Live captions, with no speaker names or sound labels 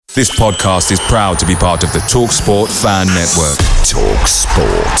This podcast is proud to be part of the TalkSport Fan Network.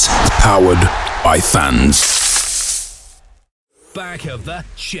 TalkSport. Powered by fans. Back of the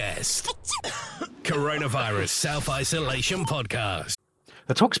chest. Coronavirus Self-Isolation Podcast.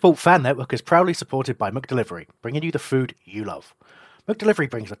 The TalkSport Fan Network is proudly supported by McDelivery, bringing you the food you love. McDelivery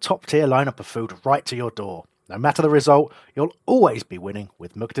brings a top-tier lineup of food right to your door. No matter the result, you'll always be winning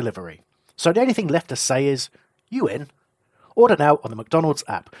with McDelivery. So the only thing left to say is, you in? Order now on the McDonald's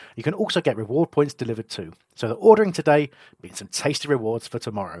app. You can also get reward points delivered too, so that ordering today means some tasty rewards for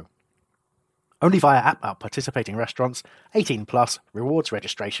tomorrow. Only via app at participating restaurants, 18 plus, rewards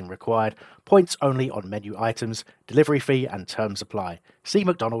registration required, points only on menu items, delivery fee and terms apply. See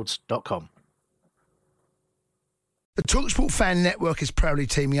mcdonalds.com. The TalkSport Fan Network is proudly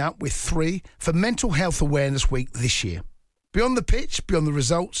teaming up with 3 for Mental Health Awareness Week this year. Beyond the pitch, beyond the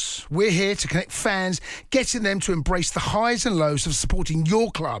results, we're here to connect fans, getting them to embrace the highs and lows of supporting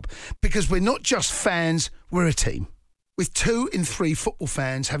your club, because we're not just fans, we're a team. With 2 in 3 football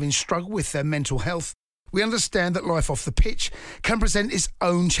fans having struggled with their mental health, we understand that life off the pitch can present its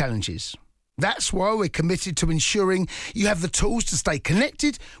own challenges. That's why we're committed to ensuring you have the tools to stay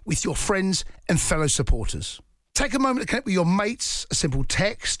connected with your friends and fellow supporters. Take a moment to connect with your mates. A simple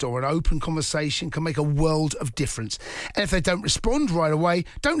text or an open conversation can make a world of difference. And if they don't respond right away,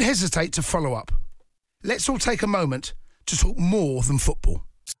 don't hesitate to follow up. Let's all take a moment to talk more than football.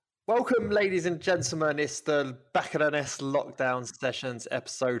 Welcome, ladies and gentlemen. It's the Back of the Nest Lockdown Sessions,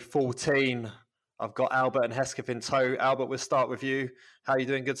 episode 14. I've got Albert and Hesketh in tow. Albert, we'll start with you. How are you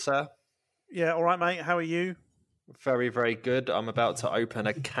doing, good sir? Yeah, all right, mate. How are you? Very, very good. I'm about to open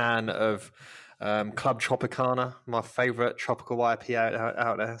a can of Club Tropicana, my favourite tropical IPA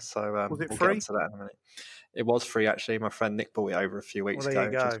out there. So was it we'll free? get to that in a minute. It was free, actually. My friend Nick bought it over a few weeks ago. You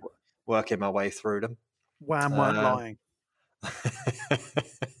go. Just working my way through them. Wham, weren't lying.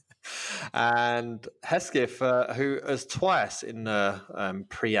 And Hesketh, who has twice in the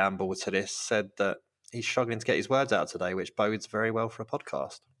preamble to this said that he's struggling to get his words out today, which bodes very well for a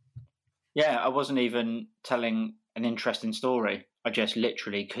podcast. Yeah, I wasn't even telling an interesting story. I just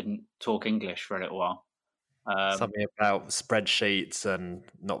literally couldn't talk English for a little while. Something about spreadsheets and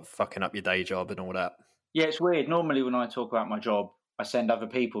not fucking up your day job and all that. Yeah, it's weird. Normally when I talk about my job, I send other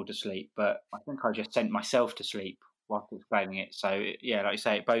people to sleep, but I think I just sent myself to sleep whilst explaining it. So, yeah, like you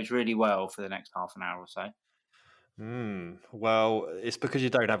say, it bodes really well for the next half an hour or so. Well, it's because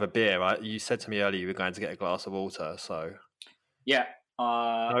you don't have a beer, right? You said to me earlier you were going to get a glass of water, so... Yeah.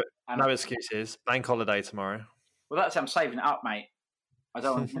 No excuses. Bank holiday tomorrow. Well, I'm saving it up, mate. I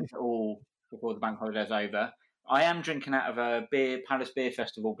don't want to drink it all before the bank holiday's over. I am drinking out of a Palace Beer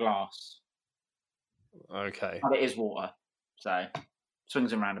Festival glass. Okay. But it is water, so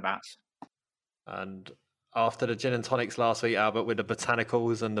swings and roundabouts. And after the gin and tonics last week, Albert, with the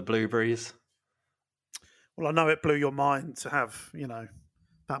botanicals and the blueberries. Well, I know it blew your mind to have,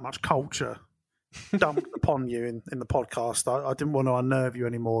 that much culture dumped upon you in the podcast. I didn't want to unnerve you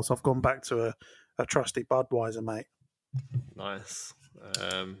anymore, so I've gone back to a trusty Budweiser, mate. Nice.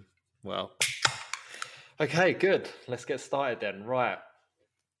 Well, okay, good. Let's get started then. Right.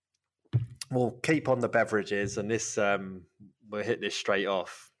 We'll keep on the beverages, and this we'll hit this straight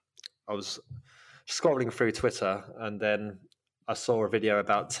off. I was scrolling through Twitter, and then I saw a video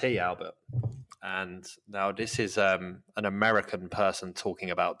about tea, Albert. And now this is an American person talking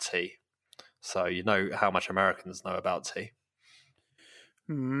about tea. So you know how much Americans know about tea.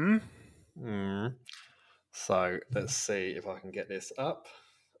 So let's see if I can get this up.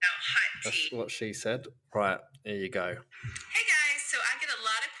 That's what she said. Right, here you go. Hey guys, so I get a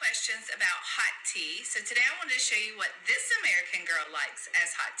lot of questions about hot tea. So today I wanted to show you what this American girl likes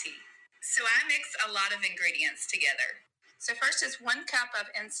as hot tea. So I mix a lot of ingredients together. So first is 1 cup of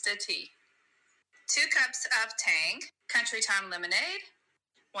Insta tea, 2 cups of Tang Country Time lemonade,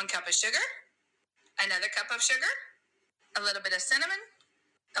 1 cup of sugar, another cup of sugar, a little bit of cinnamon,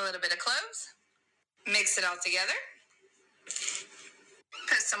 a little bit of cloves. Mix it all together.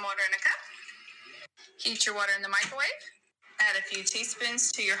 Put some water in a cup. Heat your water in the microwave. Add a few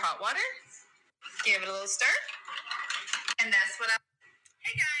teaspoons to your hot water. Give it a little stir. And that's what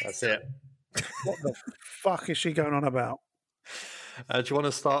Hey guys. That's it. What the fuck is she going on about? Do you want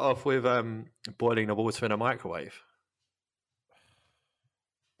to start off with boiling the water in a microwave?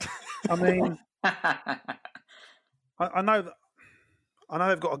 I mean, I know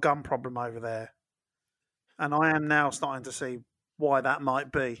they've got a gun problem over there, and I am now starting to see why that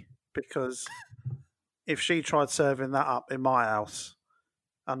might be, because if she tried serving that up in my house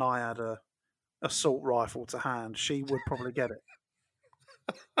and I had a assault rifle to hand, she would probably get it.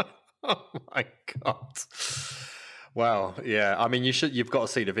 Oh my God. Well, yeah. I mean, you've got to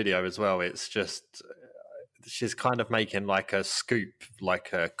see the video as well. It's just she's kind of making like a scoop,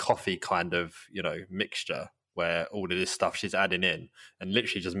 like a coffee kind of, mixture where all of this stuff she's adding in and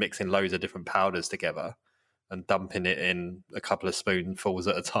literally just mixing loads of different powders together and dumping it in a couple of spoonfuls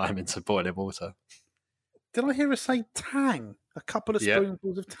at a time into boiling water. Did I hear her say tang? A couple of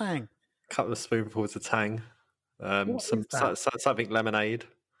spoonfuls of tang. A couple of spoonfuls of tang. Something lemonade.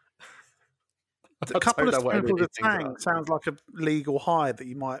 A couple of spoonfuls of tang sounds like a legal high that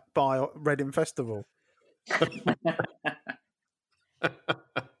you might buy at Reading Festival.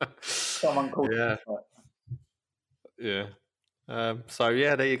 Someone called. Yeah. So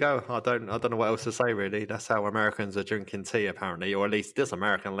yeah, there you go. I don't know what else to say really. That's how Americans are drinking tea, apparently, or at least this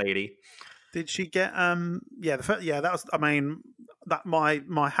American lady. Did she get? That was. I mean, that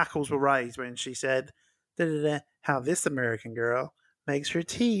my hackles were raised when she said, "How this American girl makes her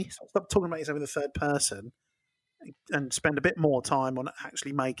tea." So stop talking about yourself in the third person, and spend a bit more time on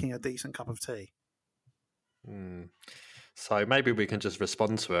actually making a decent cup of tea. So maybe we can just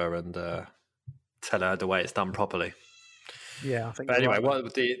respond to her and tell her the way it's done properly. Yeah, I think. But anyway, right.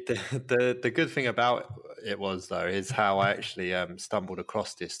 what the good thing about it was though is how I actually stumbled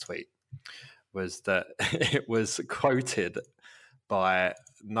across this tweet was that it was quoted by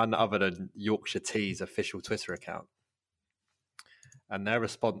none other than Yorkshire Tea's official Twitter account, and their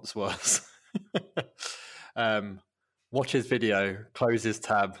response was, "Watches video, closes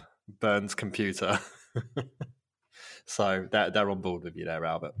tab, burns computer." So they're on board with you there,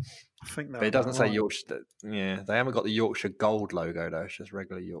 Albert. I think but it doesn't say Yorkshire. Yeah, they haven't got the Yorkshire Gold logo though. It's just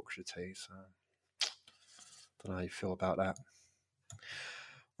regular Yorkshire Tea. So don't know how you feel about that.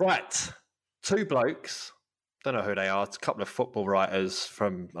 Right, two blokes. Don't know who they are. It's a couple of football writers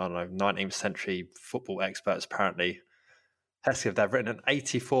from 19th century football experts apparently. Hesketh, they've written an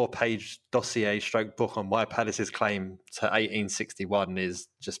 84-page dossier stroke book on why Palace's claim to 1861 is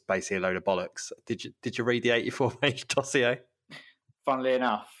just basically a load of bollocks. Did you read the 84-page dossier? Funnily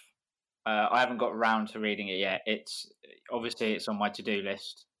enough, I haven't got around to reading it yet. It's on my to-do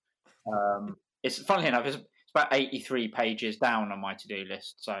list. It's funnily enough, it's about 83 pages down on my to-do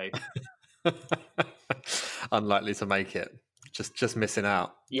list. So unlikely to make it. Just missing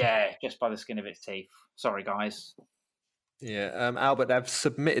out. Yeah, just by the skin of its teeth. Sorry, guys. Yeah, Albert, they've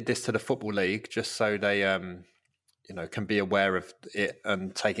submitted this to the Football League just so they, can be aware of it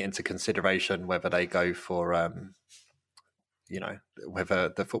and take it into consideration whether they go for, whether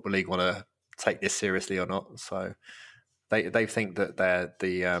the Football League want to take this seriously or not. So they think that they're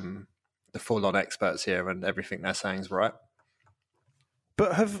the full-on experts here and everything they're saying is right.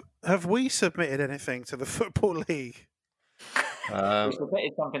 But have we submitted anything to the Football League? We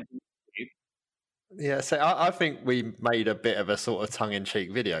submitted something. Yeah, so I think we made a bit of a sort of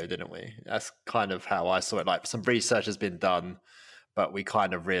tongue-in-cheek video, didn't we? That's kind of how I saw it. Like, some research has been done, but we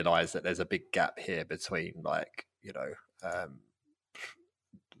kind of realised that there's a big gap here between, isn't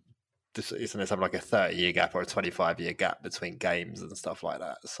there something like a 30-year gap or a 25-year gap between games and stuff like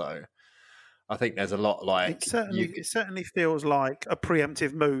that? So I think there's a lot like... It certainly feels like a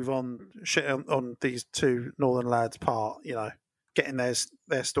preemptive move on these two Northern lads' part, getting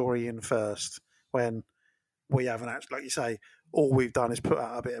their story in first. When we haven't actually, like you say, all we've done is put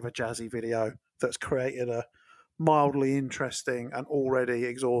out a bit of a jazzy video that's created a mildly interesting and already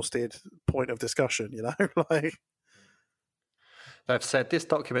exhausted point of discussion, They've said this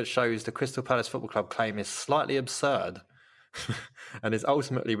document shows the Crystal Palace Football Club claim is slightly absurd and is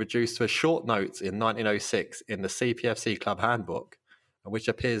ultimately reduced to a short note in 1906 in the CPFC Club Handbook, which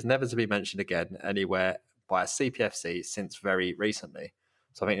appears never to be mentioned again anywhere by a CPFC since very recently.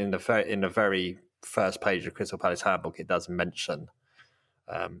 So I think in the very first page of Crystal Palace Handbook, it does mention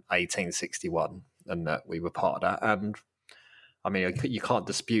 1861 and that we were part of that. And I mean, you can't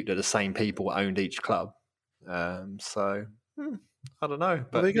dispute that the same people owned each club. I don't know,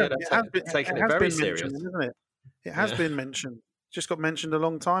 but they're taking it very serious, isn't it? It has been mentioned. Just got mentioned a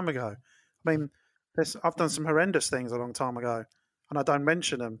long time ago. I mean, I've done some horrendous things a long time ago, and I don't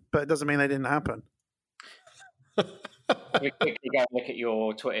mention them, but it doesn't mean they didn't happen. You quickly go and look at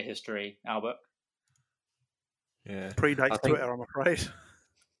your Twitter history, Albert. Yeah, predates Twitter, I'm afraid.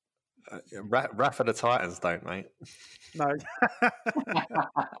 Rafa the Titans don't, mate. No.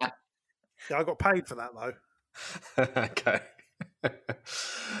 Yeah, I got paid for that though. Okay.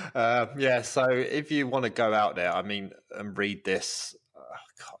 So if you want to go out there, I mean, and read this,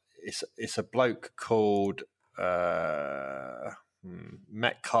 it's a bloke called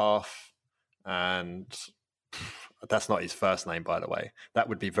Metcalf, and that's not his first name, by the way. That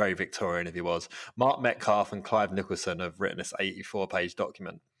would be very Victorian if he was. Mark Metcalf and Clive Nicholson have written this 84-page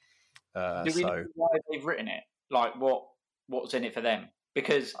document. Do we know why they've written it? like what's in it for them?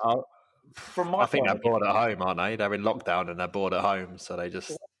 Because from my I think they're point of view, bored at home, aren't they? They're in lockdown and they're bored at home, so they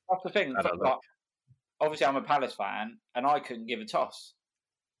just. that's the thing. I don't know. Like, obviously, I'm a Palace fan, and I couldn't give a toss.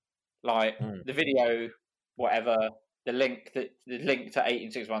 Like the video, whatever, the link to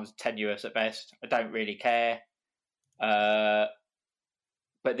 1861's tenuous at best. I don't really care. But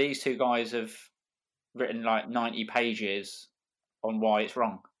these two guys have written like 90 pages on why it's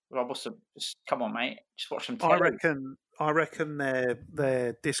wrong. Well, just come on, mate. Just watch some telly. I reckon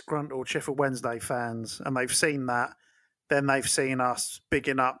they're disgruntled Sheffield Wednesday fans, and they've seen that. Then they've seen us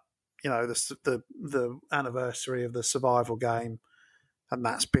bigging up, the anniversary of the survival game, and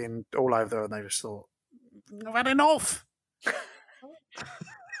that's been all over there. And they just thought, "I've had enough."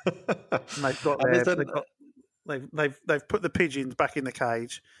 And they've put the pigeons back in the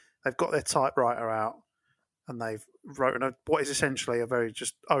cage. They've got their typewriter out, and they've written what is essentially a very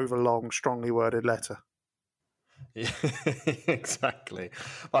just overlong, strongly worded letter. Yeah, exactly.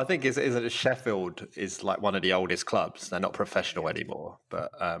 But I think isn't it Sheffield is like one of the oldest clubs. They're not professional anymore,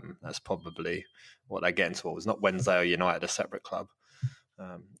 but that's probably what they're getting towards. Not Wednesday or United, a separate club.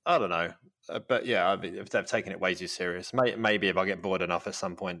 I don't know, but yeah, I mean, if they've taken it way too serious, maybe if I get bored enough at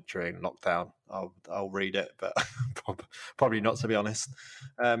some point during lockdown, I'll read it, but probably not, to be honest.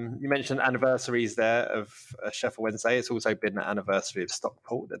 You mentioned anniversaries there of Sheffield Wednesday. It's also been the anniversary of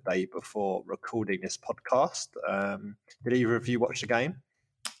Stockport the day before recording this podcast. Did either of you watch the game?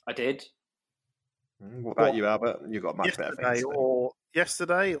 I did. What about you, Albert? You got much better things.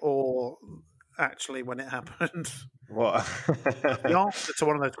 Yesterday, or actually when it happened. What? The answer to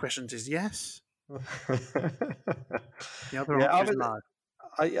one of those questions is yes. The other answer is no.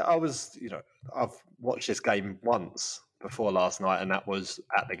 I was, I've watched this game once before last night, and that was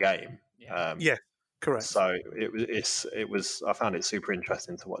at the game. Yeah, correct. So it was. I found it super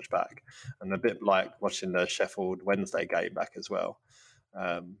interesting to watch back, and a bit like watching the Sheffield Wednesday game back as well.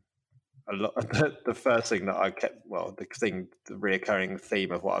 The first thing that I kept, the reoccurring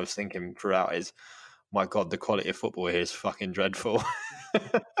theme of what I was thinking throughout is, my God, the quality of football here is fucking dreadful.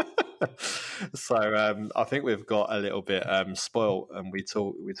 So I think we've got a little bit spoilt, and we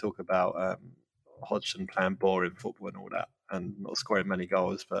talk about Hodgson playing boring football and all that, and not scoring many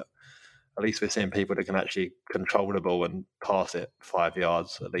goals, but at least we're seeing people that can actually control the ball and pass it 5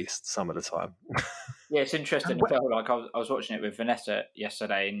 yards at least some of the time. Yeah, it's interesting. I felt like I was watching it with Vanessa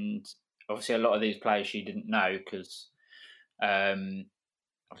yesterday, and obviously a lot of these players she didn't know because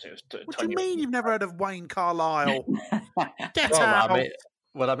what do you mean you've never heard of Wayne Carlisle? Get out!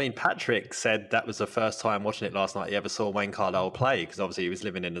 I mean, Patrick said that was the first time watching it last night he ever saw Wayne Carlisle play, because obviously he was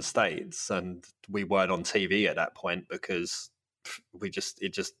living in the States and we weren't on TV at that point because it just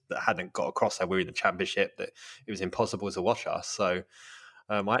hadn't got across that we were in the Championship, that it was impossible to watch us. So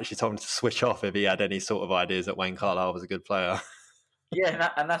I actually told him to switch off if he had any sort of ideas that Wayne Carlisle was a good player. Yeah,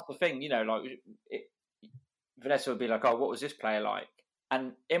 and that's the thing, Vanessa would be like, "Oh, what was this player like?"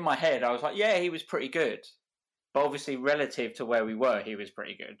 And in my head, I was like, "Yeah, he was pretty good." But obviously, relative to where we were, he was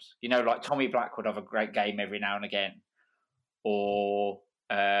pretty good. Like Tommy Black would have a great game every now and again. Or,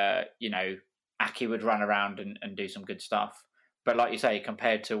 Aki would run around and do some good stuff. But like you say,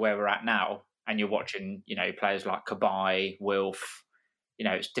 compared to where we're at now, and you're watching, players like Cabaye, Wilf,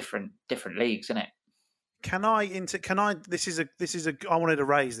 it's different leagues, isn't it? I wanted to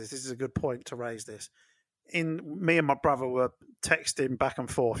raise this. This is a good point to raise this. Me and my brother were texting back and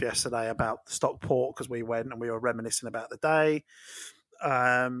forth yesterday about Stockport because we went and we were reminiscing about the day.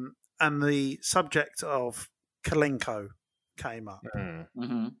 And the subject of Kalinko came up.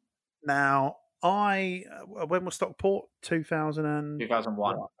 Mm-hmm. Now, when was Stockport?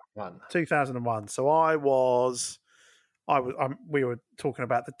 2001. 2001. So we were talking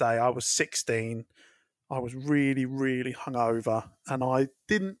about the day. I was 16. I was really, really hungover, and I've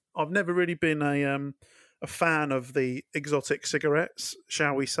never really been a fan of the exotic cigarettes,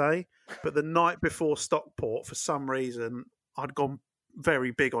 shall we say. But the night before Stockport, for some reason, I'd gone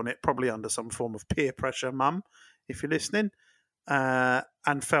very big on it, probably under some form of peer pressure, Mum, if you're listening,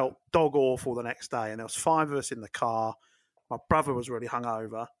 and felt dog awful the next day. And there was 5 of us in the car. My brother was really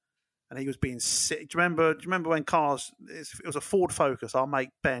hungover, and he was being sick. Do you remember when cars? It was a Ford Focus. Our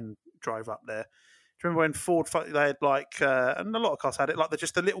mate Ben drove up there. Do you remember when Ford, they had and a lot of cars had it,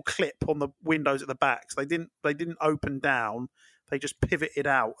 just a little clip on the windows at the back. So they didn't open down. They just pivoted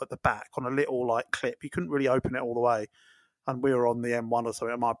out at the back on a little clip. You couldn't really open it all the way. And we were on the M1 or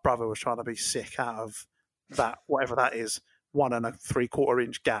something, and my brother was trying to be sick out of that, whatever that is, 1 3/4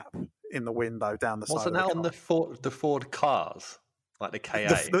 inch gap in the window down the side. Wasn't that on the Ford cars? Like the KA?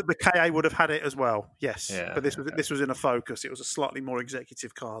 The KA would have had it as well, yes. Yeah, but this was in a Focus. It was a slightly more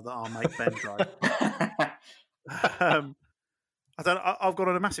executive car that our mate Ben drove. I don't. I've gone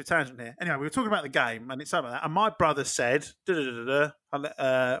on a massive tangent here. Anyway, we were talking about the game, and it's something like that. And my brother said, let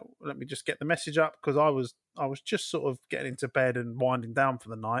me just get the message up because I was just sort of getting into bed and winding down for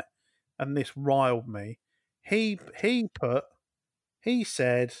the night, and this riled me. He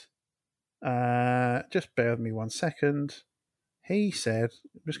said, just bear with me 1 second. He said,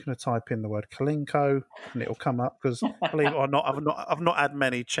 I'm just going to type in the word Kalinko, and it'll come up because, believe it or not, I've not had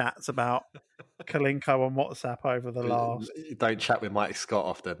many chats about Kalinko on WhatsApp over the last. You don't chat with Mike Scott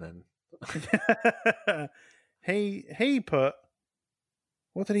often, then. he put.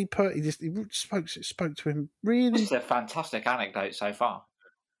 What did he put? He spoke to him really. It's a fantastic anecdote so far.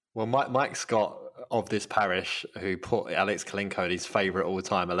 Well, Mike Scott of this parish, who put Alex Kalinko in his favourite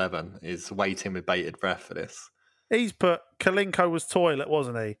all-time 11, is waiting with bated breath for this. He's put Kalinko was toilet,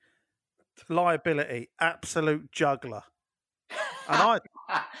 wasn't he? Liability, absolute juggler. And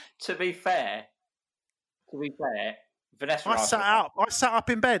To be fair, Vanessa. I sat up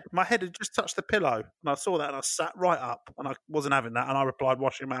in bed. My head had just touched the pillow, and I saw that, and I sat right up, and I wasn't having that, and I replied,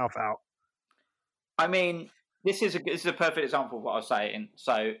 "Wash your mouth out." I mean, this is a perfect example of what I was saying.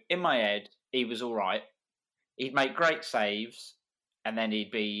 So in my head, he was all right. He'd make great saves, and then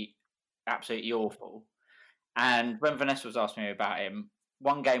he'd be absolutely awful. And when Vanessa was asking me about him,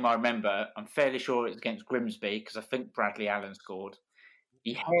 one game I remember, I'm fairly sure it was against Grimsby because I think Bradley Allen scored.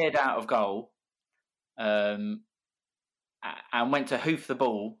 He headed out of goal, and went to hoof the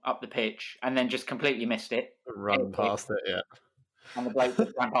ball up the pitch, and then just completely missed it. Run past it, yeah. And the bloke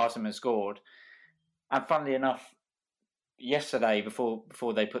just ran past him and scored. And funnily enough, yesterday before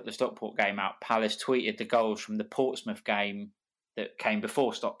they put the Stockport game out, Palace tweeted the goals from the Portsmouth game that came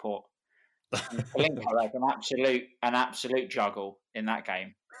before Stockport. Kalinko has an absolute juggle in that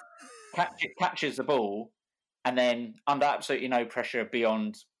game. Catches the ball, and then under absolutely no pressure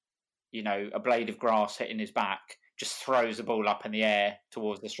beyond, a blade of grass hitting his back, just throws the ball up in the air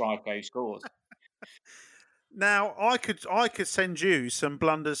towards the striker who scores. Now, I could send you some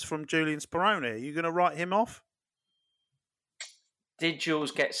blunders from Julian Speroni. Are you going to write him off? Did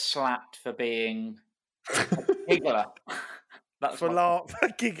Jules get slapped for being a giggler? That's a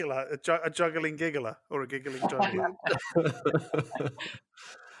giggler, a juggling giggler, or a giggling juggler.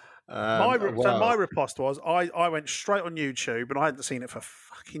 My riposte was I went straight on YouTube, and I hadn't seen it for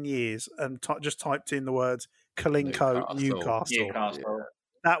fucking years, and just typed in the words Kalinko Newcastle.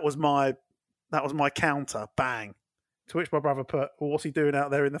 That was my counter. Bang. To which my brother put, well, what's he doing out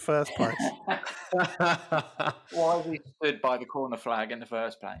there in the first place? Why has he stood by the corner flag in the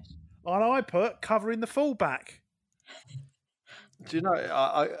first place? And I put covering the fullback. Do you know,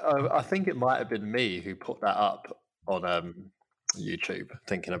 I think it might have been me who put that up on YouTube,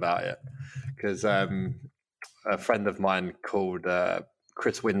 thinking about it. Because a friend of mine called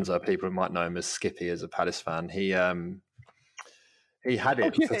Chris Windsor, people might know him as Skippy, as a Palace fan, he had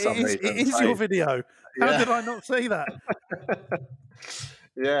it for some reason. It is your video. How did I not see that?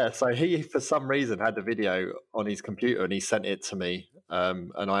 Yeah, so he, for some reason, had the video on his computer and he sent it to me,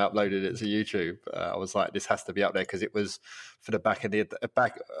 and I uploaded it to YouTube. I was like, this has to be up there because it was for the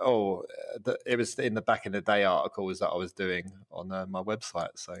it was in the back in the day articles that I was doing on my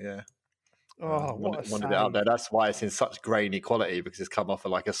website. So yeah, wanted it up there. That's why it's in such grainy quality, because it's come off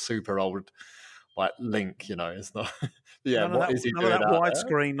of like a super old link. It's not. Yeah, what is he doing? None of that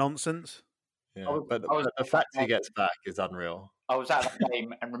widescreen nonsense. Yeah, but the fact he gets back is unreal. I was at that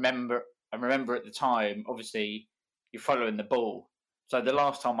game and remember at the time, obviously, you're following the ball. So the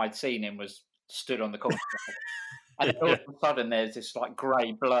last time I'd seen him was stood on the corner. And all of a sudden there's this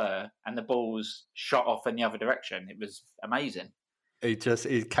grey blur and the ball's shot off in the other direction. It was amazing. He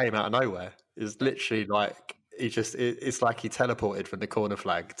came out of nowhere. It's literally it's like he teleported from the corner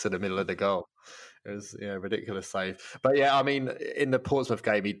flag to the middle of the goal. It was ridiculous save. But yeah, I mean, in the Portsmouth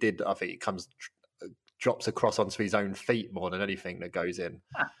game, he did. I think he drops across onto his own feet more than anything that goes in.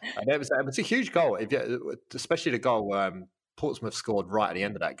 And it was a huge goal. Especially the goal Portsmouth scored right at the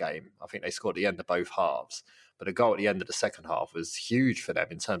end of that game. I think they scored at the end of both halves. But the goal at the end of the second half was huge for them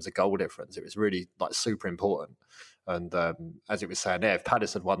in terms of goal difference. It was really super important. And as it was saying there, if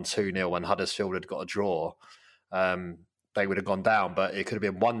Palace had won 2-0 and Huddersfield had got a draw, they would have gone down, but it could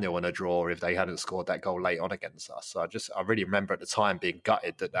have been 1-0 and a draw if they hadn't scored that goal late on against us. So I really remember at the time being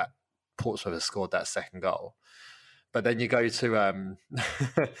gutted that Portsmouth has scored that second goal. But then you go to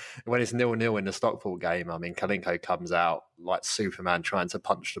when it's 0-0 in the Stockport game. I mean, Kalinko comes out like Superman trying to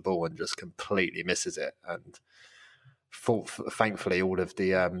punch the ball and just completely misses it. And thankfully, all of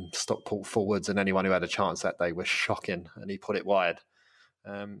the Stockport forwards and anyone who had a chance that day was shocking, and he put it wide.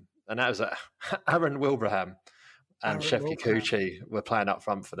 And that was Aaron Wilbraham and Shef Kikuchi were playing up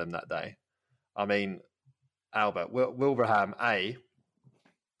front for them that day. I mean, Albert, Wilbraham,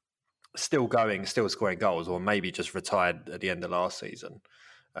 still going, still scoring goals, or maybe just retired at the end of last season.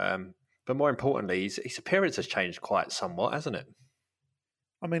 But more importantly, his appearance has changed quite somewhat, hasn't it?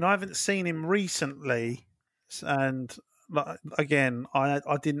 I mean, I haven't seen him recently, and again, I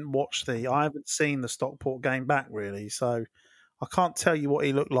didn't watch I haven't seen the Stockport game back really, so I can't tell you what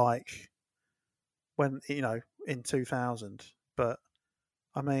he looked like when, you know, in 2000. But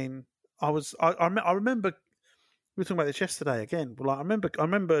I mean, I remember we were talking about this yesterday again. Like I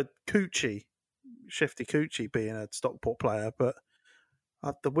remember Coochie, Shifty Coochie being a Stockport player, but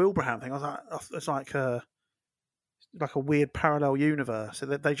the Wilbraham thing, I was like, it's like a weird parallel universe.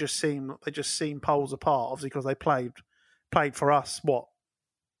 They just seem poles apart, obviously because they played for us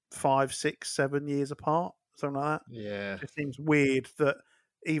 5, 6, 7 years apart, something like that. Yeah, it seems weird that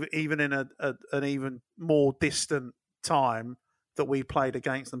even in an even more distant time that we played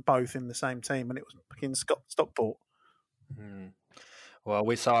against them both in the same team, and it was in Stockport. Well,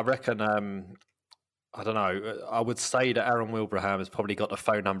 I reckon. I don't know. I would say that Aaron Wilbraham has probably got the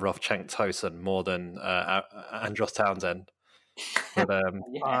phone number off Cenk Tosun more than Andros Townsend. But,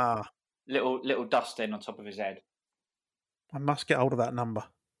 little dusting on top of his head. I must get hold of that number.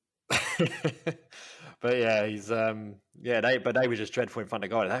 But yeah, he's they were just dreadful in front of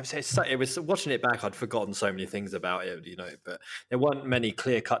God. It was watching it back. I'd forgotten so many things about it, you know. But there weren't many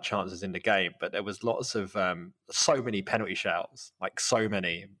clear-cut chances in the game. But there was lots of so many penalty shouts, like so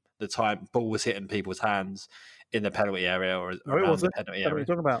many. The time ball was hitting people's hands in the penalty area or around the penalty area. What are you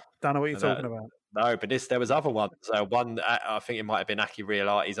talking about? Don't know what you're talking about. No, but there was other ones. One, I think it might have been Aki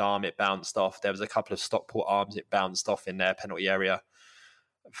Riolati's arm. It bounced off. There was a couple of Stockport arms. It bounced off in their penalty area.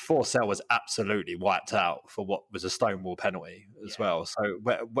 Forsell was absolutely wiped out for what was a Stonewall penalty as well. So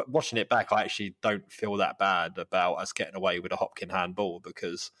watching it back, I actually don't feel that bad about us getting away with a Hopkin handball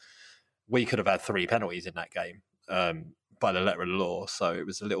because we could have had 3 penalties in that game. By the letter of the law, so it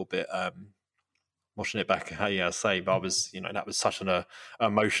was a little bit watching it back. I say, but I was, that was such an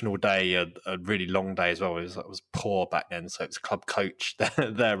emotional day, a really long day as well. It was poor back then, so it was club coach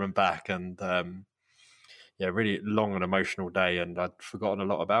there and back, and really long and emotional day, and I'd forgotten a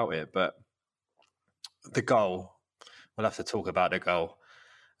lot about it. But the goal, we'll have to talk about the goal.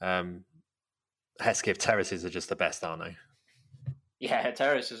 Hesketh terraces are just the best, aren't they? Yeah,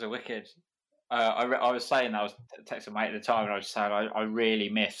 terraces are wicked. I was saying that, I was texting mate at the time, and I was saying I really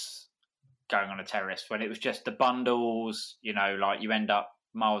miss going on a terrace when it was just the bundles, like you end up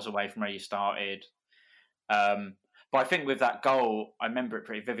miles away from where you started. But I think with that goal, I remember it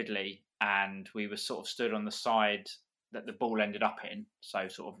pretty vividly, and we were sort of stood on the side that the ball ended up in, so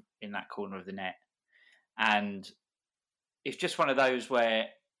sort of in that corner of the net. And it's just one of those where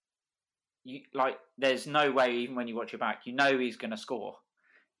there's no way, even when you watch it back, he's going to score.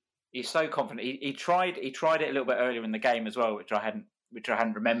 He's so confident. He tried it a little bit earlier in the game as well, which I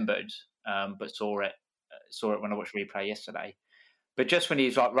hadn't remembered, but saw it when I watched replay yesterday. But just when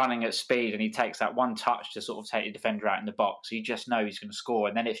he's running at speed and he takes that one touch to sort of take the defender out in the box, you just know he's going to score,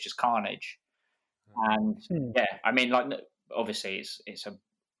 and then it's just carnage. And I mean, obviously it's a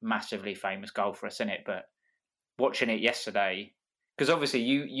massively famous goal for us, isn't it? But watching it yesterday, because obviously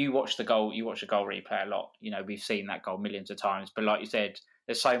you watch the goal replay a lot. We've seen that goal millions of times, but like you said,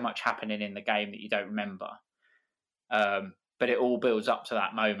 there's so much happening in the game that you don't remember. But it all builds up to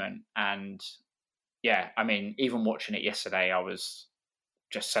that moment. And I mean, even watching it yesterday, I was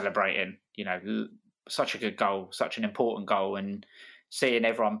just celebrating, such a good goal, such an important goal, and seeing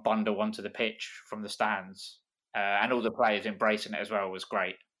everyone bundle onto the pitch from the stands and all the players embracing it as well was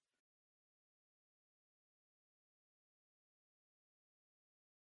great.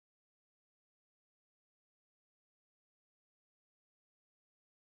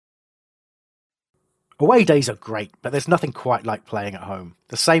 Away days are great, but there's nothing quite like playing at home.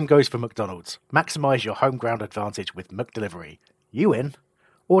 The same goes for McDonald's. Maximise your home ground advantage with McDelivery. You in?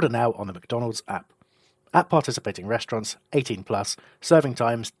 Order now on the McDonald's app. At participating restaurants, 18 plus, serving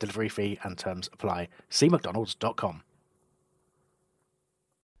times, delivery fee and terms apply. See mcdonalds.com.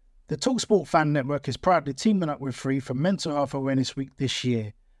 The TalkSport Fan Network is proudly teaming up with Free for Mental Health Awareness Week this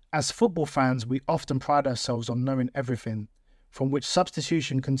year. As football fans, we often pride ourselves on knowing everything, from which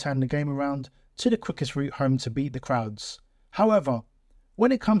substitution can turn the game around to the quickest route home to beat the crowds. However,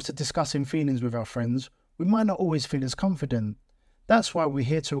 when it comes to discussing feelings with our friends, we might not always feel as confident. That's why we're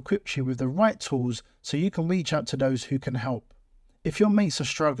here to equip you with the right tools so you can reach out to those who can help. If your mates are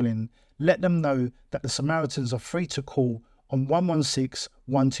struggling, let them know that the Samaritans are free to call on 116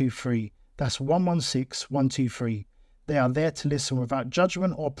 123. That's 116 123. They are there to listen without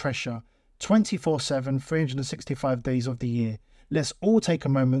judgment or pressure, 24/7, 365 days of the year. Let's all take a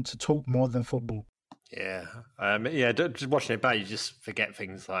moment to talk more than football. Yeah, just watching it back, you just forget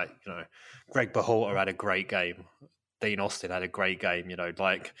things like, Greg Berhalter had a great game. Dean Austin had a great game,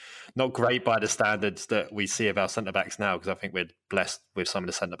 like not great by the standards that we see of our centre-backs now, because I think we're blessed with some of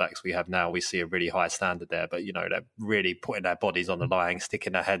the centre-backs we have now. We see a really high standard there, but, they're really putting their bodies on the line,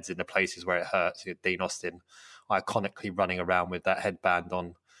 sticking their heads in the places where it hurts. Dean Austin iconically running around with that headband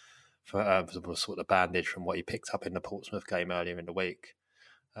on for sort of bandage from what he picked up in the Portsmouth game earlier in the week.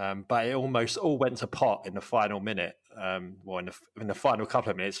 But it almost all went to pot in the final minute, in the final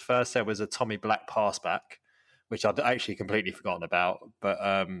couple of minutes. First, there was a Tommy Black pass back, which I'd actually completely forgotten about.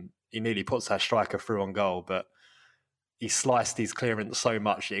 But he nearly puts that striker through on goal, but he sliced his clearance so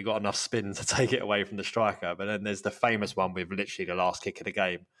much that he got enough spin to take it away from the striker. But then there's the famous one with literally the last kick of the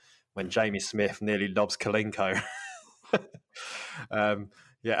game, when Jamie Smith nearly lobs Kalinko.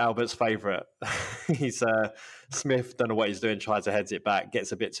 Albert's favourite. He's Smith, don't know what he's doing, tries to heads it back,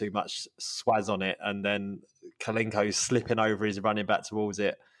 gets a bit too much swaz on it, and then Kalinko's slipping over, he's running back towards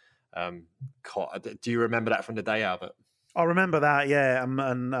it. Do you remember that from the day, Albert? I remember that, yeah,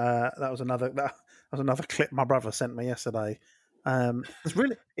 and that was another clip my brother sent me yesterday.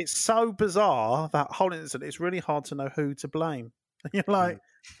 It's so bizarre, that whole incident. It's really hard to know who to blame. You're like,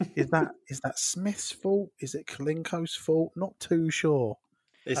 is that Smith's fault? Is it Kalinko's fault? Not too sure.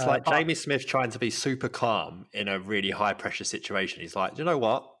 It's like Jamie Smith trying to be super calm in a really high pressure situation. He's like, you know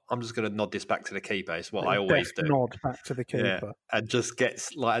what? I'm just going to nod this back to the keeper. It's what I always do. Nod back to the keeper. Yeah, and just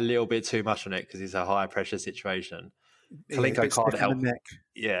gets like a little bit too much on it because it's a high pressure situation. Kalinko can't help.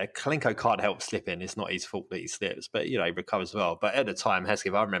 Yeah, Kalinko can't help slipping. It's not his fault that he slips, but he recovers well. But at the time,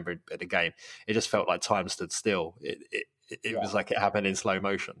 Hesketh, I remember at the game, it just felt like time stood still. It was like it happened in slow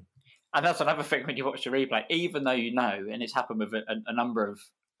motion. And that's another thing when you watch the replay, even though and it's happened with a number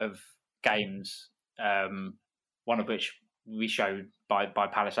of games, one of which we showed by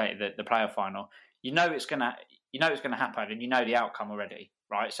Palace 8, the playoff final. It's gonna happen, and the outcome already,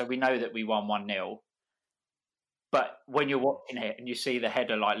 right? So we know that we won 1-0. But when you're watching it and you see the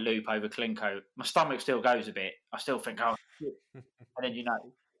header like loop over Kalinko, my stomach still goes a bit. I still think, oh, shit. And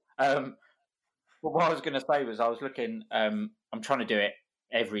then But what I was going to say was I was looking. I'm trying to do it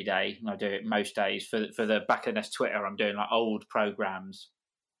every day, and I do it most days for the Back of the Nest Twitter. I'm doing like old programs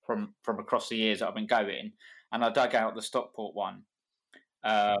from across the years that I've been going, and I dug out the Stockport one.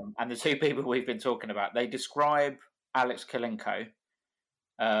 And the two people we've been talking about, they describe Alex Kalinko.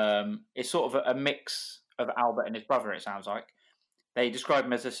 It's sort of a mix of Albert and his brother. It sounds like they describe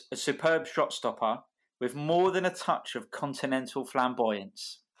him as a superb shot stopper with more than a touch of continental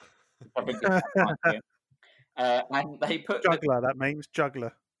flamboyance. And they put juggler. That means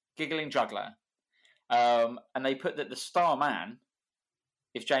juggler, giggling juggler. And they put that the star man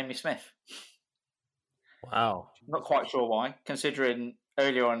is Jamie Smith. Wow, not quite sure why, considering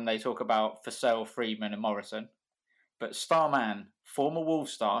earlier on they talk about for sale Freedman and Morrison, but star man, former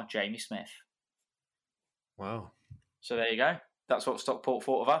Wolves star Jamie Smith. Wow. So there you go. That's what Stockport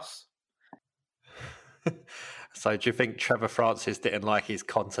thought of us. So do you think Trevor Francis didn't like his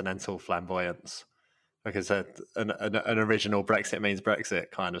continental flamboyance? Because an original Brexit means Brexit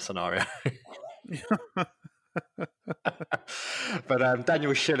kind of scenario. But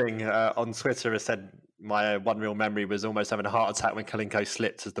Daniel Schilling on Twitter has said, my one real memory was almost having a heart attack when Kalinko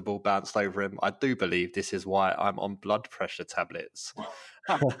slipped as the ball bounced over him. I do believe this is why I'm on blood pressure tablets.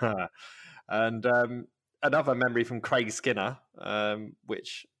 And another memory from Craig Skinner,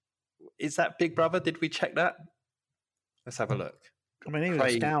 which is that Big Brother? Did we check that? Let's have a look. I mean, he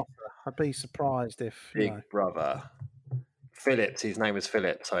was a scouser. I'd be surprised if Big Brother Phillips. His name was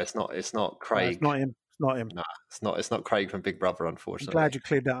Phillips, so it's not Craig. No, it's not him. No, it's not Craig from Big Brother. Unfortunately, I'm glad you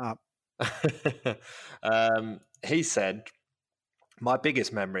cleared that up. He said, "My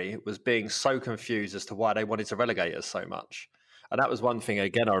biggest memory was being so confused as to why they wanted to relegate us so much." And that was one thing,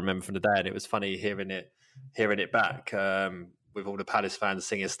 again, I remember from the day, and it was funny hearing it back with all the Palace fans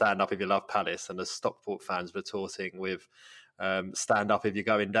singing "Stand Up If You Love Palace," and the Stockport fans retorting with "Stand Up If You're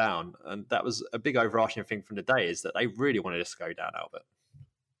Going Down." And that was a big overarching thing from the day, is that they really wanted us to go down, Albert.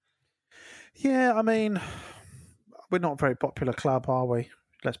 Yeah, I mean, we're not a very popular club, are we?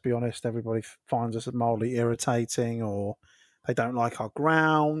 Let's be honest. Everybody finds us mildly irritating, or they don't like our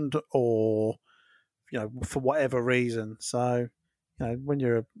ground, or for whatever reason. So, when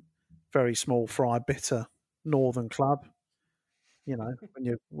you're a very small fry, bitter northern club,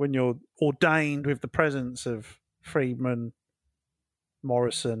 when you're ordained with the presence of Freedman,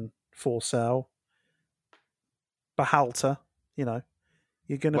 Morrison, Forsell, Berhalter,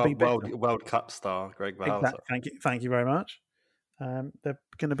 you're going to be bitter. World Cup star Greg Berhalter. Thank you very much. They're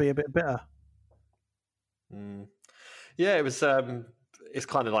going to be a bit bitter. Yeah, it was. It's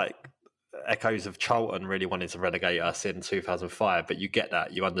kind of like echoes of Charlton really wanted to relegate us in 2005, but you get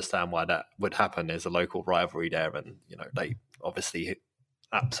that. You understand why that would happen. There's a local rivalry there, and they obviously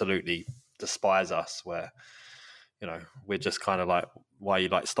absolutely despise us, where we're just kind of like, why you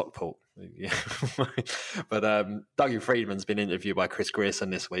like Stockport? But Dougie Freedman's been interviewed by Chris Grierson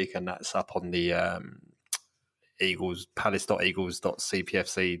this week, and that's up on the Eagles,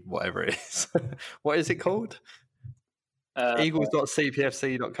 palace.eagles.cpfc, whatever it is. What is it called?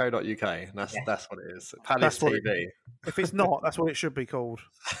 Eagles.cpfc.co.uk. That's what it is. Palace TV. If it's not, that's what it should be called.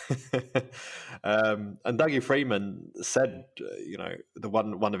 And Dougie Freeman said, the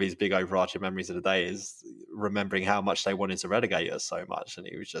one of his big overarching memories of the day is remembering how much they wanted to relegate us so much, and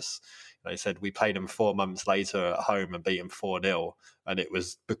he was just, he said we played them 4 months later at home and beat them 4-0, and it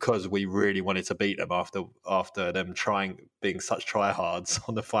was because we really wanted to beat them after them being such tryhards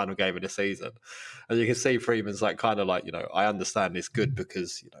on the final game of the season. And you can see Freeman's like kind of like, I understand this good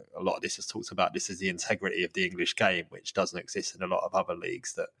because a lot of this is talked about. This is the integrity of the English game, which doesn't exist in a lot of other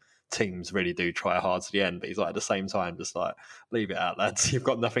leagues, that teams really do try hard to the end. But he's like, at the same time, just like, leave it out, lads. You've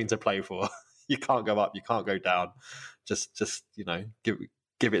got nothing to play for. You can't go up, you can't go down. Just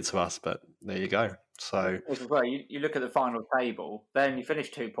give it to us. But there you go. So well, you look at the final table, they only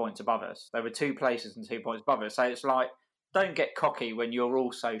finished 2 points above us. There were 2 places and 2 points above us. So it's like, don't get cocky when you're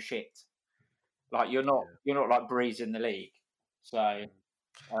all so shit. Like you're not like breezing the league. So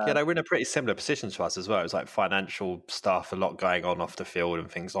they were in a pretty similar position to us as well. It's like financial stuff, a lot going on off the field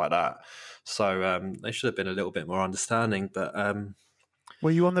and things like that. So they should have been a little bit more understanding. But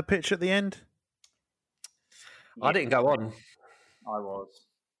were you on the pitch at the end? I didn't go on. I was.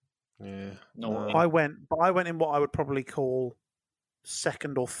 Yeah. No. I went in what I would probably call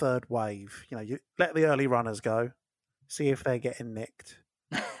second or third wave. You let the early runners go, see if they're getting nicked.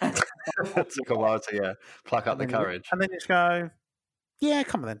 It took a while to pluck up the courage, and then just go, yeah,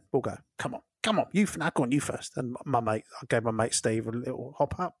 come on, then we'll go. Come on, you first. And I gave my mate Steve a little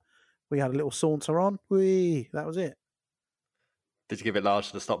hop up. We had a little saunter on. That was it. Did you give it large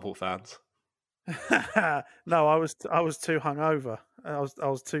to the Stockport fans? No, I was too hungover. I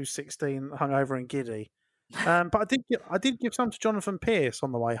was too 16, hungover and giddy. But I did give some to Jonathan Pearce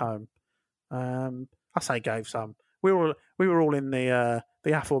on the way home. I say gave some. We were all in the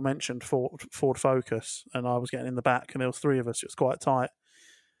aforementioned Ford Focus, and I was getting in the back, and there was 3 of us. It was quite tight,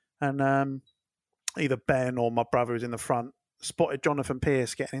 and either Ben or my brother who's in the front spotted Jonathan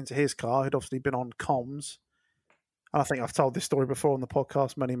Pearce getting into his car. He'd obviously been on comms. I think I've told this story before on the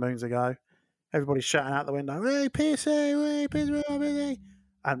podcast many moons ago. Everybody's shouting out the window, "Hey, Pearce, hey, Pearce, hey!"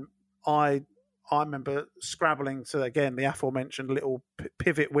 And I remember scrabbling to, again, the aforementioned little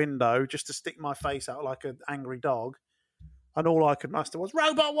pivot window just to stick my face out like an angry dog. And all I could muster was,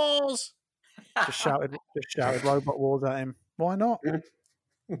 "Robot Wars!" Just shouted Robot Wars at him. Why not?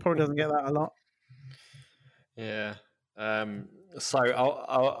 Probably doesn't get that a lot. Yeah. So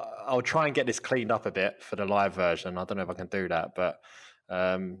I'll try and get this cleaned up a bit for the live version. I don't know if I can do that, but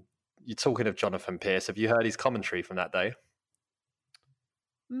you're talking of Jonathan Pearce. Have you heard his commentary from that day?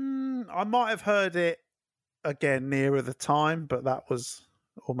 I might have heard it again nearer the time, but that was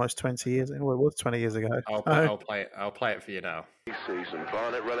almost 20 years ago. Well, it was 20 years ago. I'll play it for you now. Season.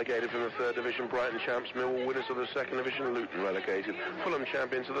 Barnet relegated from the 3rd Division, Brighton champs, Millwall winners of the 2nd Division, Luton relegated, Fulham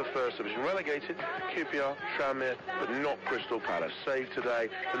champions of the 1st Division, relegated, QPR, Tranmere, but not Crystal Palace. Saved today,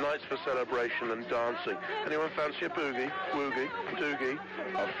 the nights for celebration and dancing. Anyone fancy a boogie, woogie, doogie?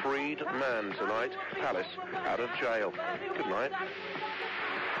 A freed man tonight, Palace out of jail. Good night.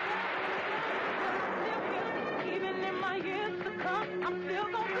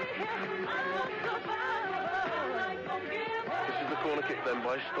 This is the corner kick then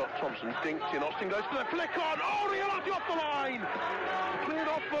by Scott Thompson. Dinked in. Austin goes for the flick on. Oh, Riolotti off the line. Cleared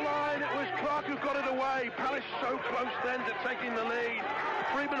off the line. It was Clark who got it away. Palace so close then to taking the lead.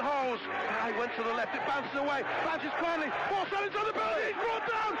 Freeman holds. He went to the left. It bounces away. Bounces quietly. It's on the penalty. He's brought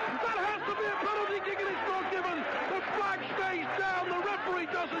down. That has to be a penalty kick and it's not given. The flag stays down. The referee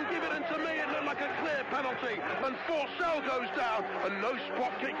doesn't give it, and to me it looked like a clear penalty. And Forsell goes down. And no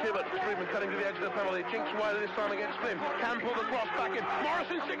spot kick given. Freeman cutting to the edge of the penalty. Jinx wide this time against Flim. Can pull the cross back in.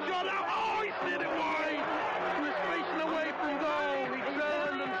 Morrison 6 yard out. Oh, he steered it wide. He was facing away from goal. He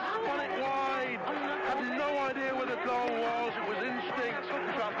turned and spun it wide. Had no idea where the goal was. It was instinct.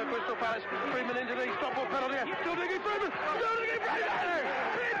 Shot for Crystal Palace. Freeman into the Stockport penalty. Still digging Freeman. Still digging Freeman.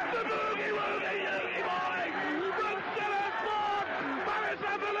 It's the boogie woogie boy. From Selhurst. Palace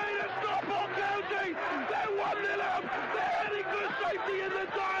have the lead at Stockport County. They're 1-0 up. They're heading for safety in the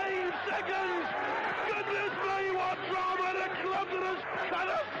dying seconds. Goodness me, what drama. The club that are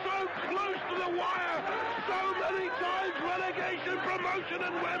so close to the wire. So many times relegation, promotion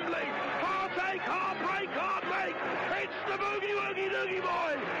and Wembley. Heartache, heartbreak, heartmake. It's the Boogie Woogie Doogie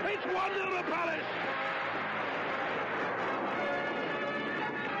Boy. It's 1-0 to Palace.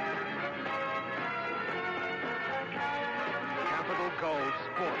 Capital Gold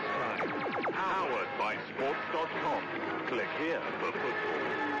Sports Time. Powered by Sports.com. Click here for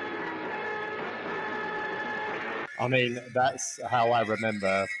football. I mean, that's how I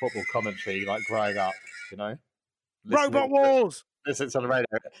remember football commentary, like growing up, you know? Robot Wars! Listen to the radio.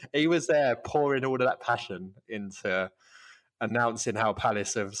 He was there pouring all of that passion into announcing how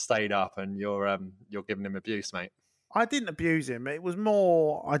Palace have stayed up, and you're giving him abuse, mate. I didn't abuse him. It was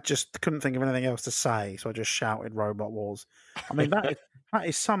more, I just couldn't think of anything else to say, so I just shouted Robot Wars. I mean, that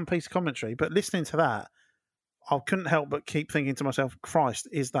is some piece of commentary, but listening to that, I couldn't help but keep thinking to myself, Christ,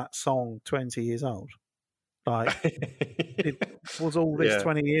 is that song 20 years old? Like, it was all this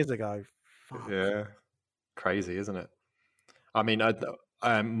 20 years ago. Fuck. Yeah. Crazy, isn't it? I mean,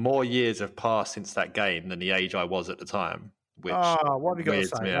 more years have passed since that game than the age I was at the time. Which what have you got to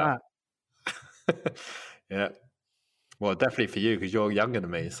say that? Yeah. Well, definitely for you, because you're younger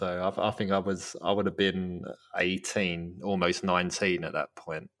than me. So I think I would have been 18, almost 19 at that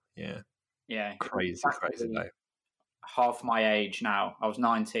point. Yeah. Yeah. Crazy though. Half my age now. I was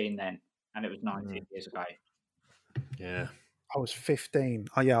 19 then, and it was 19 years ago. Yeah. I was 15.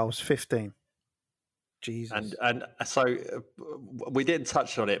 Oh, yeah, I was 15. Jesus. And so we didn't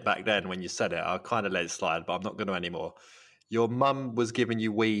touch on it back then when you said it. I kind of let it slide, but I'm not going to anymore. Your mum was giving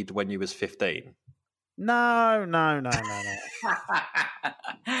you weed when you was 15. No.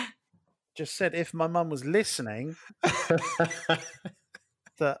 Just said if my mum was listening,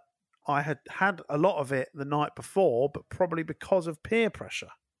 that I had a lot of it the night before, but probably because of peer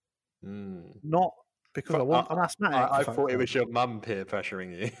pressure. Not because I'm asthmatic. I thought it was your mum peer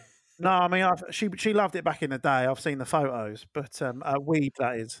pressuring you. No, I mean, she loved it back in the day. I've seen the photos, but weed,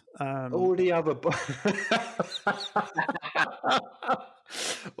 that is. All the other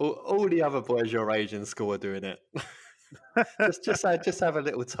all the other boys your age in school are doing it. just have a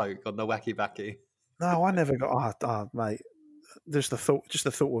little toke on the wacky backy. No, I never got. Mate, just the thought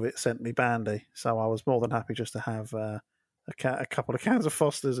of it sent me bandy. So I was more than happy just to have a couple of cans of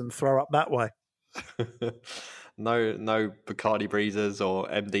Foster's and throw up that way. No Bacardi Breezers or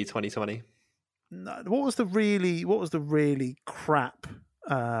MD 2020. No, what was the really crap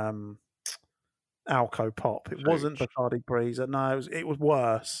Alco Pop? It wasn't Bacardi Breezer. No, it was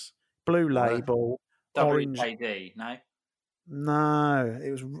worse. Blue Label, orange. WKD, no. No,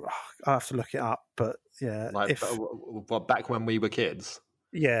 it was. I have to look it up, but yeah. Back when we were kids.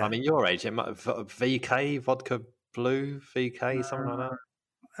 Yeah, I mean your age. It might VK Vodka Blue VK something like that.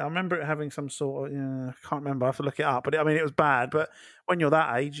 I remember it having some sort of. I can't remember. I have to look it up. But I mean, it was bad. But when you're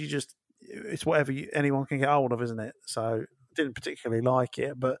that age, it's whatever anyone can get hold of, isn't it? So I didn't particularly like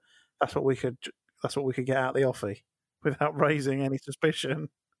it, but that's what we could get out of the offie without raising any suspicion.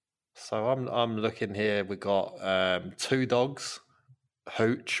 So I'm looking here. We got Two Dogs,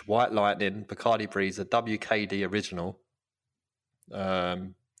 Hooch, White Lightning, Bacardi Breezer, WKD Original. Yeah,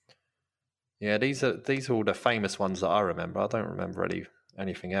 these are all the famous ones that I remember. I don't remember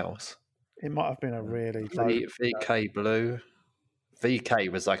anything else. It might have been a really VK Blue.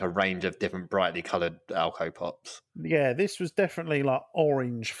 VK was like a range of different brightly coloured Alco Pops. Yeah, this was definitely like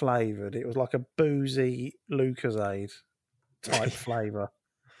orange flavoured. It was like a boozy Lucozade type flavour.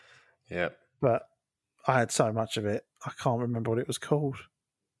 Yeah. But I had so much of it, I can't remember what it was called.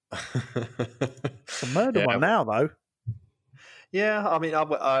 It's a murder one now, though. Yeah, I mean,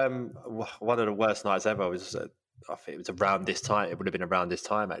 one of the worst nights ever was, I think it was around this time. It would have been around this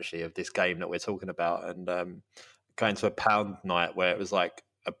time, actually, of this game that we're talking about. And going to a pound night where it was like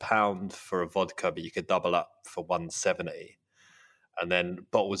 £1 for a vodka, but you could double up for $1.70. And then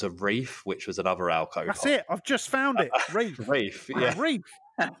bottles of Reef, which was another alcohol. That's it. I've just found it. Reef. Reef, yeah. Reef.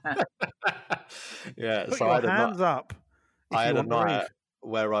 Yeah. Put so your hands up. I had a night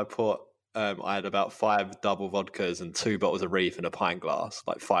where I put, I had about 5 double vodkas and 2 bottles of Reef in a pint glass,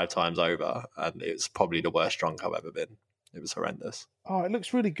 like 5 times over. And it's probably the worst drunk I've ever been. It was horrendous. Oh, it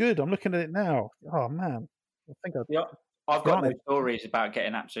looks really good. I'm looking at it now. Oh, man. I think I've got no stories about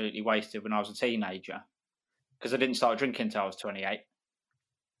getting absolutely wasted when I was a teenager because I didn't start drinking until I was 28.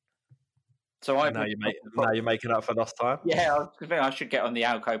 So now you're making up for lost time? Yeah, I should get on the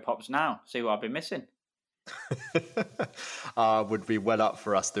Alco Pops now, see what I've been missing. Would be well up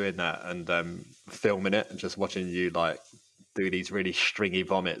for us doing that and filming it and just watching you like do these really stringy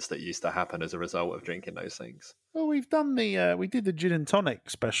vomits that used to happen as a result of drinking those things. Well, we did the gin and tonic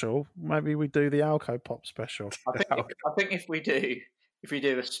special. Maybe we do the Alco Pop special. I think if we do if we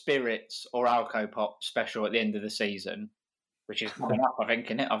do a spirits or alco pop special at the end of the season, which is coming up, I think,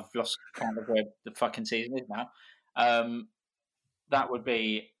 isn't it? I've lost count of where the fucking season is now. That would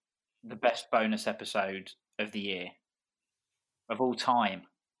be the best bonus episode of the year, of all time.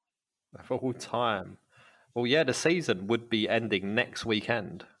 Of all time. Well, yeah, the season would be ending next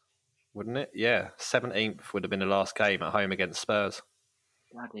weekend, wouldn't it? Yeah, 17th would have been the last game at home against Spurs.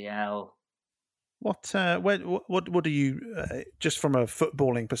 Bloody hell. What do you just from a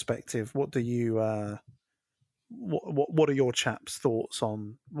footballing perspective? What do you what are your chaps' thoughts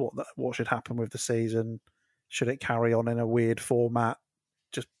on what should happen with the season? Should it carry on in a weird format?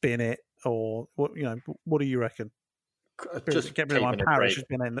 Just bin it, or what? What do you reckon? Just get rid of my Parish has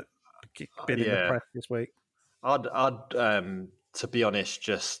been in the press this week. I'd to be honest,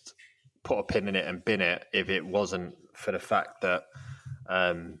 just put a pin in it and bin it if it wasn't for the fact that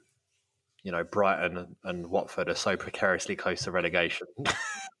Brighton and Watford are so precariously close to relegation.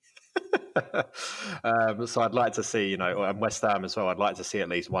 So I'd like to see, and West Ham as well. I'd like to see at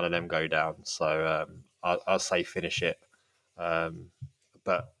least one of them go down. So I'll say finish it,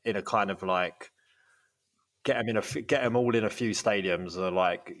 but in a kind of like get them all in a few stadiums,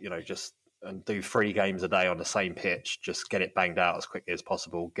 or just and do 3 games a day on the same pitch. Just get it banged out as quickly as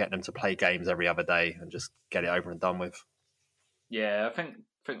possible. Get them to play games every other day and just get it over and done with. Yeah, I think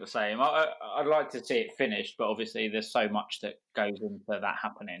the same. I'd like to see it finished, but obviously there's so much that goes into that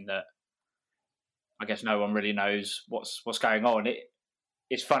happening that I guess no one really knows what's going on.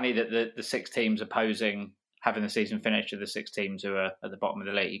 It's funny that the 6 teams opposing having the season finished are the 6 teams who are at the bottom of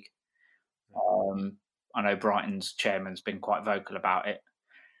the league. I know Brighton's chairman's been quite vocal about it.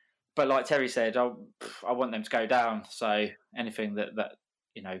 But like Terry said, I want them to go down. So anything that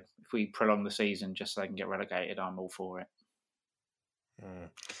if we prolong the season just so they can get relegated, I'm all for it.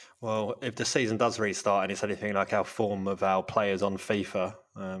 Well, if the season does restart and it's anything like our form of our players on FIFA,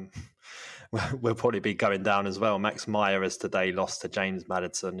 we'll probably be going down as well. Max Meyer has today lost to James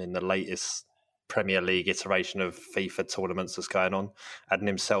Maddison in the latest Premier League iteration of FIFA tournaments that's going on, adding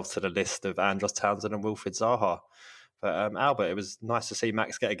himself to the list of Andros Townsend and Wilfried Zaha. But Albert, it was nice to see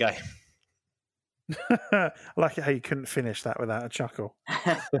Max get a game. I like it how you couldn't finish that without a chuckle.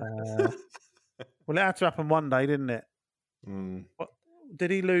 Well, it had to happen one day, didn't it? What, did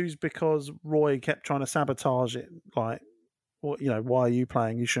he lose because Roy kept trying to sabotage it? Like, why are you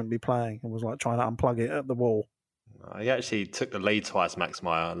playing? You shouldn't be playing. And was like trying to unplug it at the wall. He actually took the lead twice, Max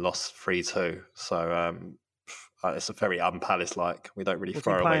Meyer, and lost 3-2. So it's a very un-Palace-like. We don't really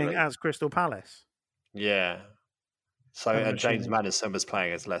throw away. Playing as Crystal Palace? Yeah. So and James Maddison was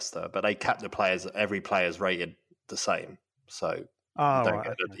playing as Leicester, but they capped the players. Every player's rated the same, so you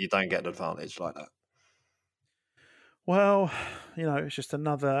don't get an advantage like that. Well, it's just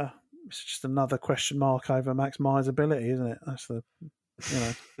another question mark over Max Meyer's ability, isn't it? That's the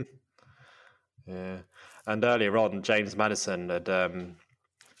Yeah, and earlier on, James Maddison had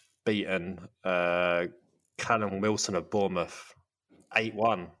beaten Callum Wilson of Bournemouth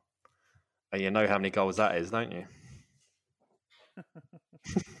 8-1, and you know how many goals that is, don't you?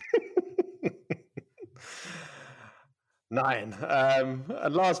 9.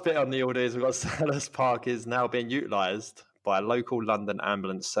 And last bit on the order is we've got Selhurst Park is now being utilised by local London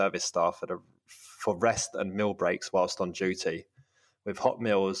ambulance service staff for rest and meal breaks whilst on duty, with hot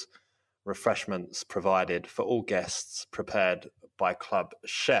meals, refreshments provided for all guests prepared by club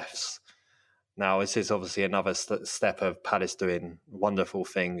chefs. Now, this is obviously another step of Palace doing wonderful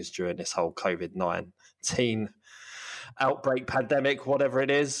things during this whole COVID-19 outbreak, pandemic, whatever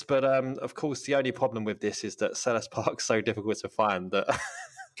it is. But of course, the only problem with this is that Selhurst Park's so difficult to find that.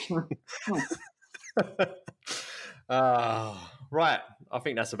 Right, I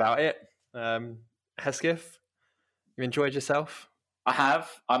think that's about it. Hesketh, you enjoyed yourself? I have.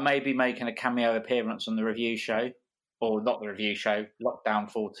 I may be making a cameo appearance on the review show, or not the review show,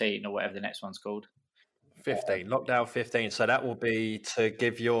 Lockdown 14 or whatever the next one's called. 15, Lockdown 15. So that will be to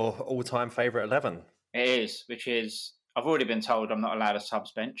give your all-time favourite 11. It is, which is, I've already been told I'm not allowed a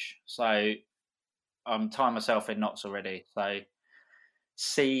subs bench, so I'm tying myself in knots already. So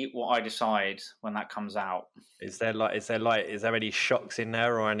see what I decide when that comes out. Is there any shocks in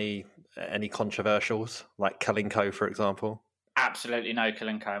there or any controversials, like Kalinko, for example? Absolutely no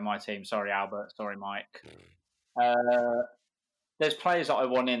Kalinko in my team. Sorry, Albert. Sorry, Mike. There's players that I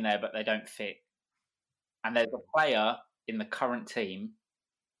want in there, but they don't fit. And there's a player in the current team.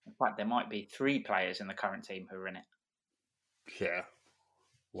 In fact, there might be 3 players in the current team who are in it. Yeah.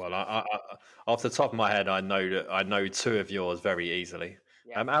 Well, I off the top of my head, I know 2 of yours very easily.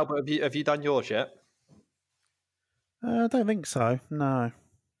 Yeah. Albert, have you done yours yet? I don't think so. No.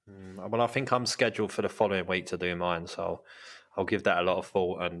 Well, I think I'm scheduled for the following week to do mine, so I'll give that a lot of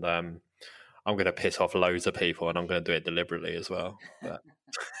thought, and I'm going to piss off loads of people, and I'm going to do it deliberately as well.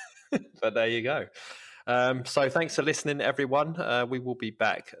 But there you go. So thanks for listening, everyone. We will be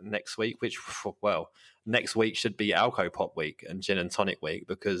back next week, which, well, next week should be Alco Pop week and Gin and Tonic week,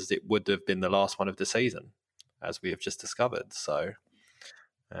 because it would have been the last one of the season, as we have just discovered. So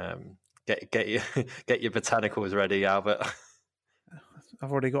get your botanicals ready, Albert.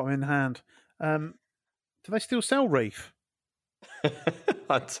 I've already got them in hand. Do they still sell Reef?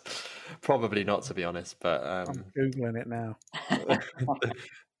 Probably not, to be honest, but I'm Googling it now.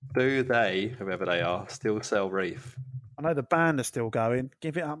 Do they, whoever they are, still sell Reef? I know the band are still going.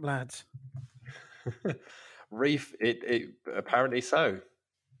 Give it up, lads. Reef, it apparently so.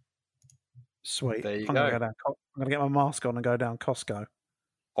 Sweet. There you I'm go. going to get my mask on and go down Costco.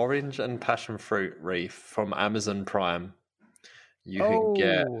 Orange and passion fruit Reef from Amazon Prime. You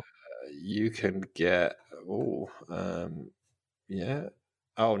can get. Yeah.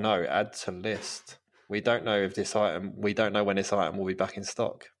 Oh no! Add to list. We don't know if this item. We don't know when this item will be back in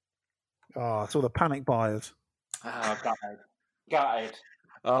stock. Oh, it's all the panic buyers. Oh, gutted.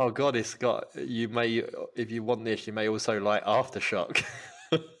 Oh God, it's got. You may, if you want this, you may also like Aftershock.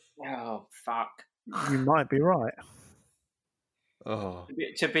 Oh fuck! You might be right. Oh,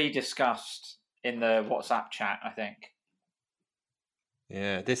 To be discussed in the WhatsApp chat, I think.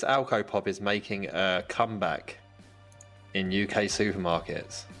 Yeah, this Alco Pop is making a comeback in UK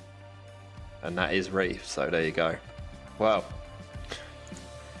supermarkets, and that is Reef. So there you go. Well,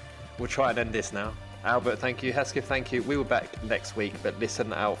 we'll try and end this now. Albert, thank you. Hesketh, thank you. We will be back next week, but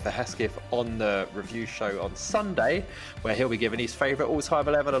listen out for Hesketh on the review show on Sunday, where he'll be giving his favourite all-time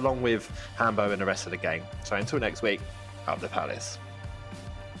 11 along with Hambo and the rest of the gang. So until next week, up the Palace.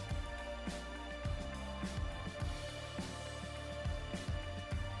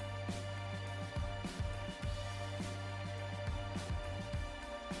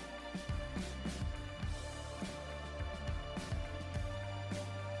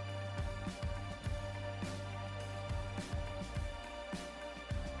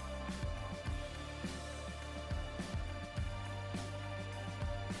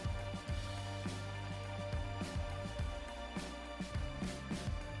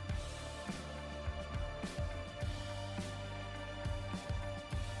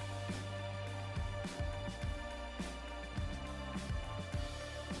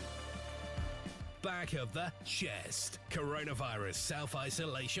 Back of the Chest Coronavirus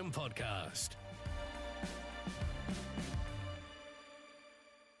Self-Isolation Podcast.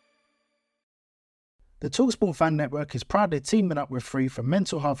 The TalkSport Fan Network is proudly teaming up with Free for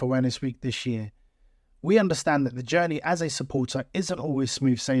Mental Health Awareness Week this year. We understand that the journey as a supporter isn't always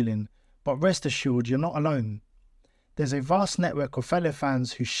smooth sailing, but rest assured you're not alone. There's a vast network of fellow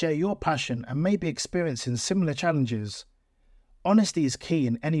fans who share your passion and may be experiencing similar challenges. Honesty is key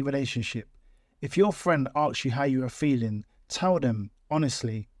in any relationship. If your friend asks you how you are feeling, tell them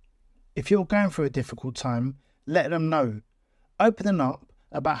honestly. If you're going through a difficult time, let them know. Opening up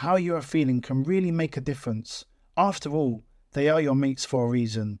about how you are feeling can really make a difference. After all, they are your mates for a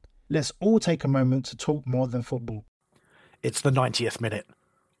reason. Let's all take a moment to talk more than football. It's the 90th minute.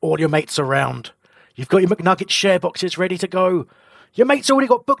 All your mates are round. You've got your McNugget share boxes ready to go. Your mate's already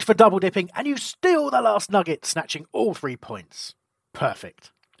got booked for double dipping, and you steal the last nugget, snatching all 3 points.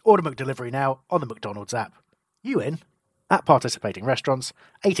 Perfect. Order McDelivery now on the McDonald's app. You in? At participating restaurants,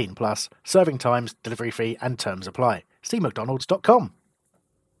 18 plus, serving times, delivery fee and terms apply. See mcdonalds.com.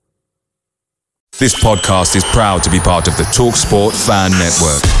 This podcast is proud to be part of the TalkSport Fan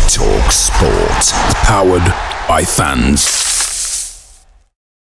Network. TalkSport. Powered by fans.